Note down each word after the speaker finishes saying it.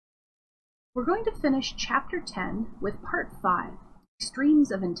We're going to finish Chapter 10 with Part 5,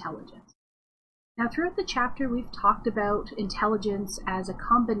 Extremes of Intelligence. Now, throughout the chapter, we've talked about intelligence as a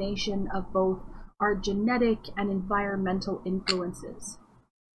combination of both our genetic and environmental influences.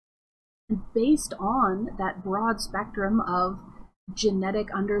 And based on that broad spectrum of genetic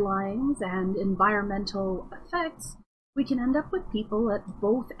underlyings and environmental effects, we can end up with people at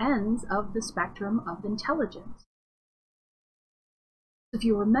both ends of the spectrum of intelligence. If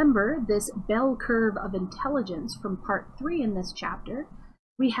you remember this bell curve of intelligence from Part 3 in this chapter,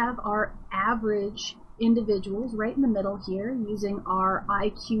 we have our average individuals right in the middle here using our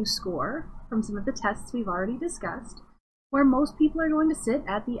IQ score from some of the tests we've already discussed, where most people are going to sit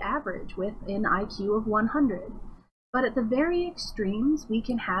at the average with an IQ of 100. But at the very extremes, we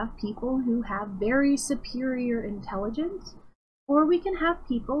can have people who have very superior intelligence, or we can have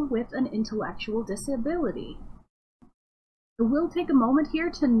people with an intellectual disability. I will take a moment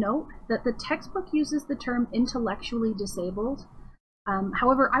here to note that the textbook uses the term intellectually disabled.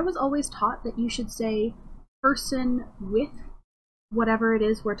 However, I was always taught that you should say person with whatever it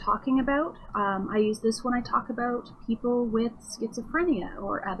is we're talking about. I use this when I talk about people with schizophrenia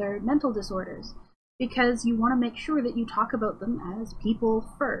or other mental disorders, because you want to make sure that you talk about them as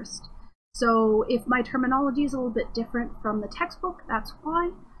people first. So if my terminology is a little bit different from the textbook, that's why.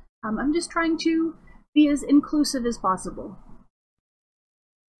 I'm just trying to be as inclusive as possible.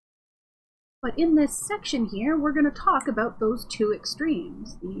 But in this section here, we're going to talk about those two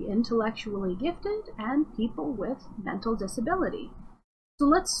extremes, the intellectually gifted and people with mental disability. So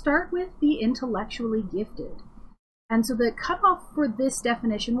let's start with the intellectually gifted. And so the cutoff for this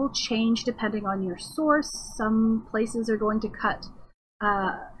definition will change depending on your source. Some places are going to cut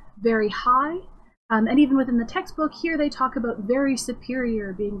very high. And even within the textbook here, they talk about very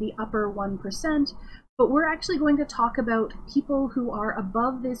superior being the upper 1%. But we're actually going to talk about people who are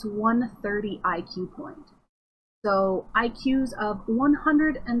above this 130 IQ point. So IQs of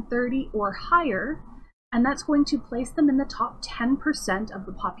 130 or higher, and that's going to place them in the top 10% of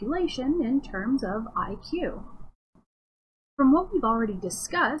the population in terms of IQ. From what we've already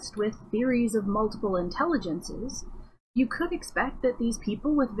discussed with theories of multiple intelligences, you could expect that these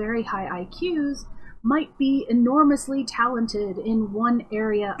people with very high IQs might be enormously talented in one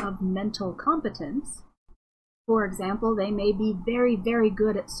area of mental competence. For example, they may be very, very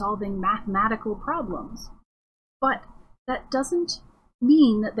good at solving mathematical problems. But that doesn't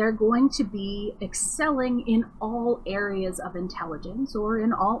mean that they're going to be excelling in all areas of intelligence or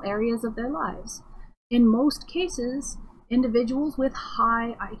in all areas of their lives. In most cases, individuals with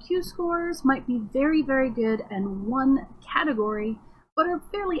high IQ scores might be very, very good in one category, but are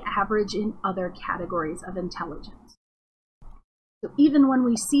fairly average in other categories of intelligence. So even when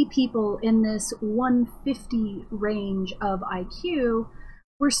we see people in this 150 range of IQ,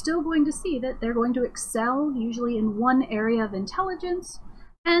 we're still going to see that they're going to excel usually in one area of intelligence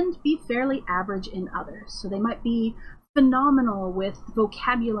and be fairly average in others. So they might be phenomenal with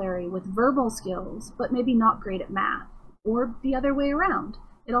vocabulary, with verbal skills, but maybe not great at math, or the other way around.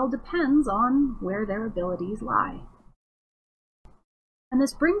 It all depends on where their abilities lie. And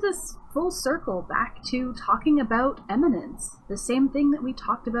this brings us full circle back to talking about eminence, the same thing that we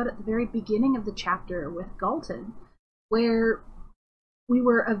talked about at the very beginning of the chapter with Galton, where we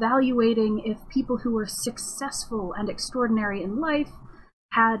were evaluating if people who were successful and extraordinary in life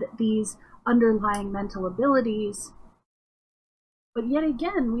had these underlying mental abilities. But yet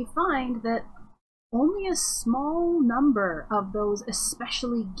again, we find that only a small number of those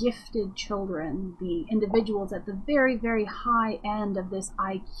especially gifted children, the individuals at the very, very high end of this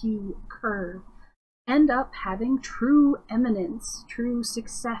IQ curve, end up having true eminence, true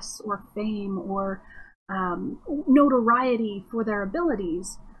success or fame or notoriety for their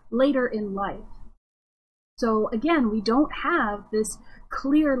abilities later in life. So again, we don't have this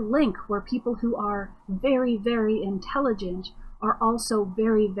clear link where people who are very, very intelligent are also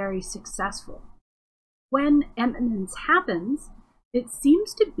very, very successful. When eminence happens, it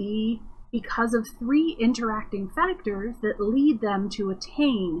seems to be because of three interacting factors that lead them to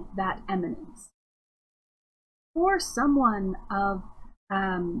attain that eminence. For someone of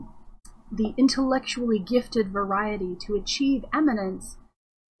the intellectually gifted variety to achieve eminence,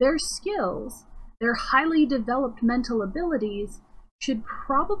 their skills, their highly developed mental abilities, should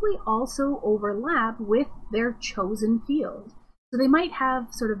probably also overlap with their chosen field. So they might have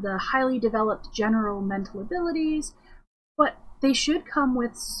sort of the highly developed general mental abilities, but they should come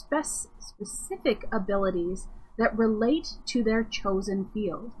with specific abilities that relate to their chosen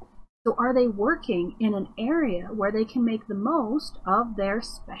field. So are they working in an area where they can make the most of their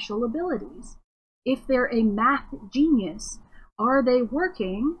special abilities? If they're a math genius, are they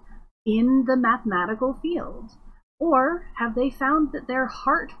working in the mathematical field? Or have they found that their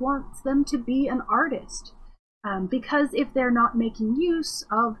heart wants them to be an artist? Because if they're not making use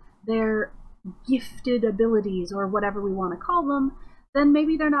of their gifted abilities, or whatever we want to call them, then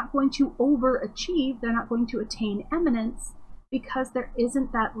maybe they're not going to overachieve, they're not going to attain eminence, because there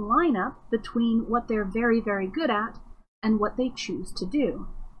isn't that lineup between what they're very, very good at and what they choose to do.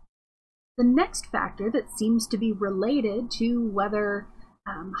 The next factor that seems to be related to whether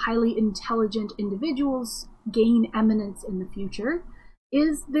highly intelligent individuals gain eminence in the future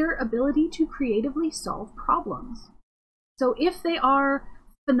is their ability to creatively solve problems. So if they are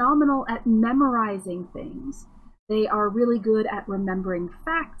phenomenal at memorizing things, they are really good at remembering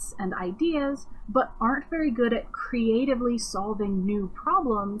facts and ideas, but aren't very good at creatively solving new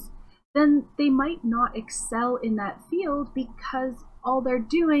problems, then they might not excel in that field because all they're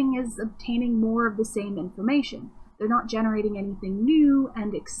doing is obtaining more of the same information. They're not generating anything new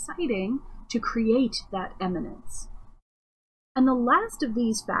and exciting to create that eminence. And the last of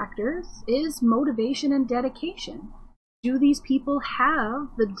these factors is motivation and dedication. Do these people have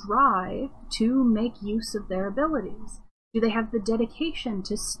the drive to make use of their abilities? Do they have the dedication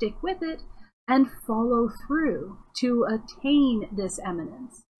to stick with it and follow through to attain this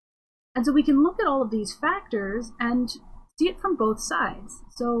eminence? And so we can look at all of these factors and see it from both sides.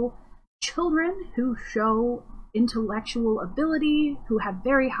 So children who show intellectual ability, who have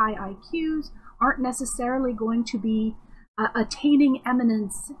very high IQs, aren't necessarily going to be attaining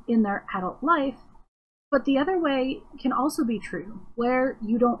eminence in their adult life. But the other way can also be true, where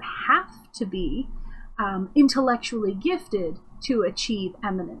you don't have to be intellectually gifted to achieve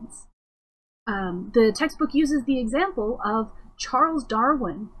eminence. The textbook uses the example of Charles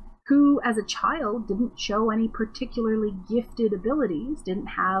Darwin, who as a child didn't show any particularly gifted abilities, didn't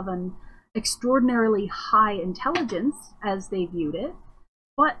have an extraordinarily high intelligence as they viewed it,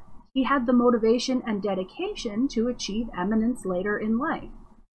 but he had the motivation and dedication to achieve eminence later in life.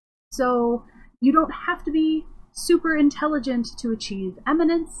 So you don't have to be super intelligent to achieve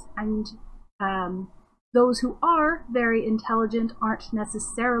eminence, and those who are very intelligent aren't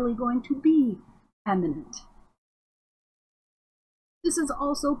necessarily going to be eminent. This is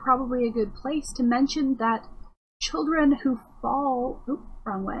also probably a good place to mention that children who fall,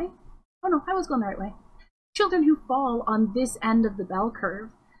 wrong way. Oh no, I was going the right way. Children who fall on this end of the bell curve,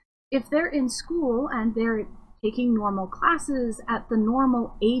 if they're in school and they're taking normal classes at the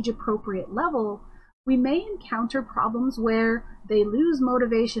normal age-appropriate level, we may encounter problems where they lose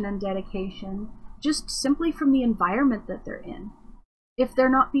motivation and dedication just simply from the environment that they're in. If they're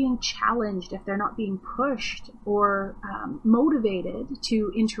not being challenged, if they're not being pushed or motivated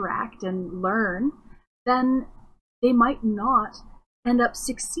to interact and learn, then they might not end up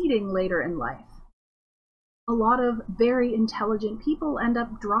succeeding later in life. A lot of very intelligent people end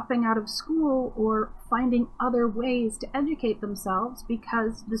up dropping out of school or finding other ways to educate themselves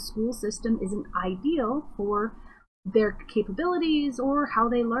because the school system isn't ideal for their capabilities or how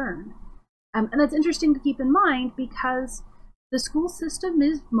they learn. And that's interesting to keep in mind because the school system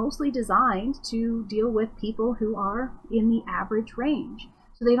is mostly designed to deal with people who are in the average range.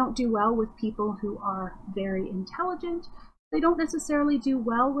 So they don't do well with people who are very intelligent. They don't necessarily do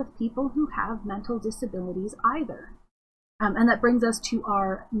well with people who have mental disabilities either. And that brings us to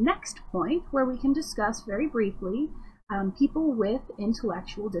our next point, where we can discuss very briefly people with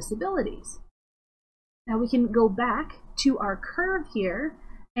intellectual disabilities. Now we can go back to our curve here,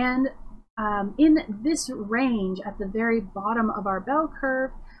 and in this range at the very bottom of our bell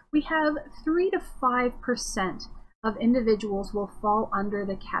curve, we have 3 to 5% of individuals will fall under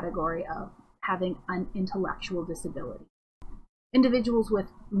the category of having an intellectual disability. Individuals with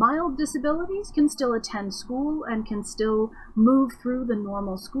mild disabilities can still attend school and can still move through the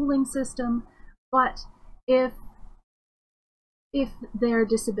normal schooling system, but if their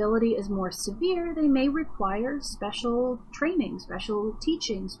disability is more severe, they may require special training, special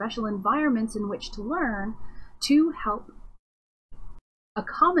teaching, special environments in which to learn to help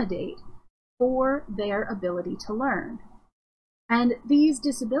accommodate for their ability to learn. And these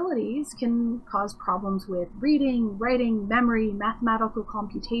disabilities can cause problems with reading, writing, memory, mathematical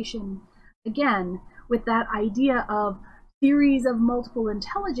computation. Again, with that idea of theories of multiple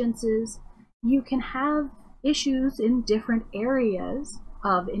intelligences, you can have issues in different areas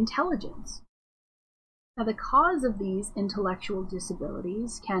of intelligence. Now, the cause of these intellectual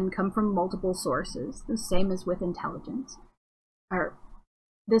disabilities can come from multiple sources, the same as with intelligence, or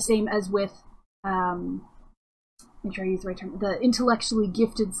the same as with make sure I use the right term, the intellectually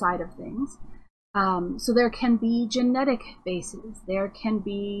gifted side of things. So there can be genetic bases, there can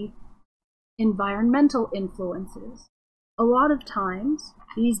be environmental influences. A lot of times,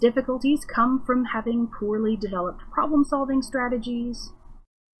 these difficulties come from having poorly developed problem-solving strategies,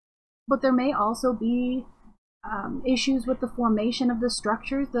 but there may also be issues with the formation of the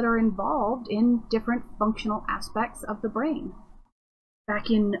structures that are involved in different functional aspects of the brain.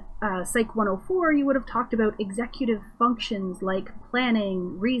 Back in Psych 104, you would have talked about executive functions like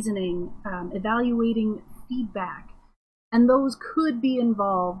planning, reasoning, evaluating feedback, and those could be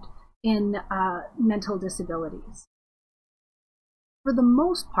involved in mental disabilities. For the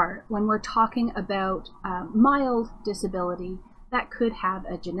most part, when we're talking about mild disability, that could have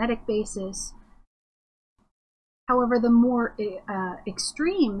a genetic basis. However, the more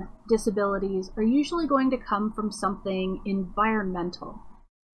extreme disabilities are usually going to come from something environmental.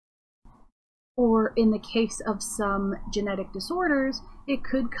 Or in the case of some genetic disorders, it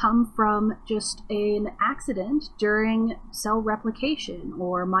could come from just an accident during cell replication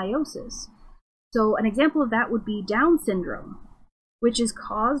or meiosis. So an example of that would be Down syndrome, which is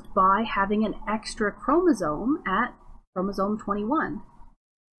caused by having an extra chromosome at chromosome 21.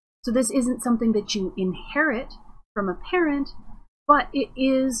 So this isn't something that you inherit from a parent, but it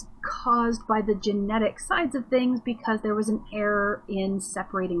is caused by the genetic sides of things because there was an error in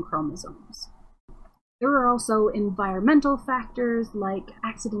separating chromosomes. There are also environmental factors like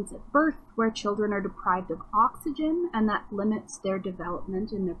accidents at birth where children are deprived of oxygen and that limits their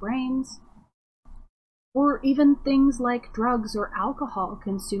development in their brains. Or even things like drugs or alcohol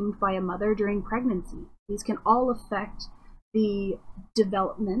consumed by a mother during pregnancy. These can all affect the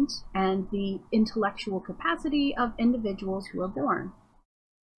development and the intellectual capacity of individuals who are born.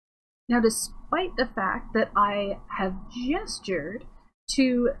 Now, despite the fact that I have gestured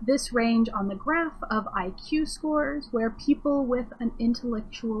to this range on the graph of IQ scores, where people with an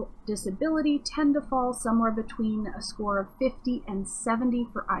intellectual disability tend to fall somewhere between a score of 50 and 70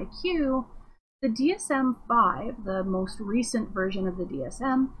 for IQ, the DSM-5, the most recent version of the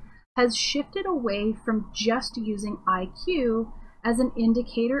DSM, has shifted away from just using IQ as an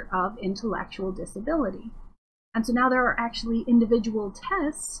indicator of intellectual disability. And so now there are actually individual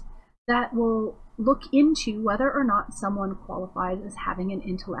tests that will look into whether or not someone qualifies as having an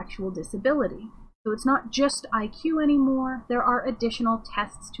intellectual disability. So it's not just IQ anymore. There are additional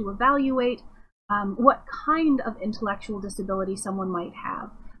tests to evaluate what kind of intellectual disability someone might have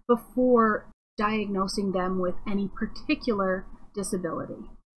before diagnosing them with any particular disability.